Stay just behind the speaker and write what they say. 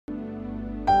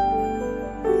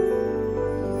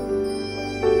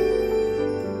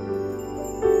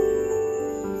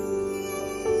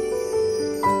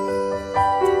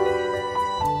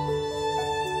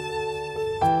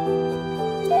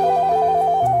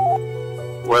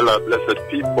Well, blessed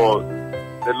people,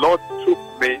 the Lord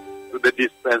took me to the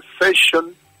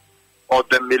dispensation of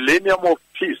the millennium of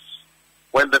peace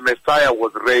when the Messiah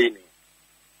was reigning.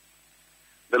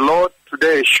 The Lord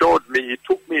today showed me, He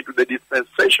took me to the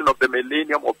dispensation of the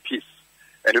millennium of peace.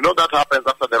 And you know that happens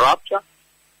after the rapture,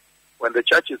 when the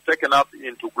church is taken up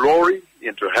into glory,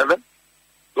 into heaven.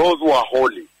 Those who are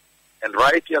holy and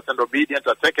righteous and obedient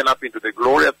are taken up into the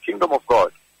glorious kingdom of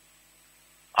God.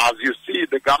 As you see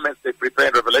the garments they prepare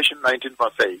in Revelation 19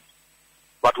 verse 8.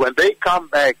 But when they come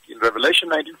back in Revelation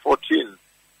 19:14,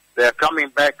 they are coming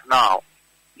back now.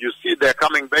 You see they are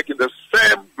coming back in the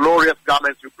same glorious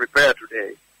garments you prepare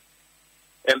today.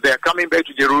 And they are coming back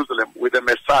to Jerusalem with the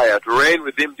Messiah to reign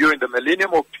with Him during the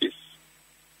millennium of peace.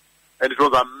 And it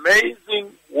was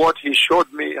amazing what He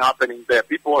showed me happening there.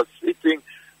 People were sitting,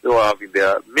 they were having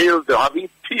their meals, they were having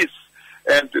peace.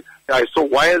 And I saw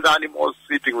wild animals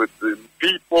sitting with the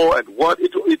people, and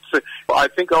I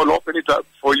think I'll open it up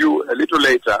for you a little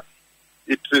later.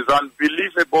 It is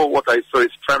unbelievable what I saw.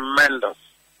 It's tremendous.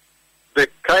 The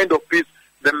kind of peace,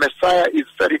 the Messiah is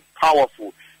very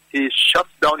powerful. He shuts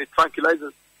down, he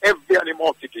tranquilizes every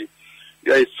animosity.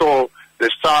 I saw the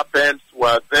serpents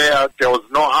were there was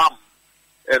no harm.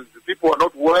 And the people were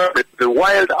not worried. The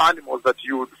wild animals that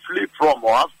you would flee from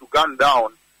or have to gun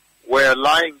down were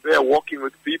lying there walking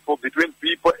with people, between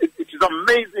people. It is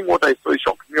amazing what I saw. It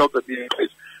shocked me also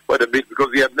quite a bit because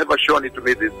He had never shown it to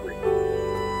me this way.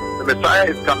 The Messiah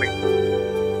is coming.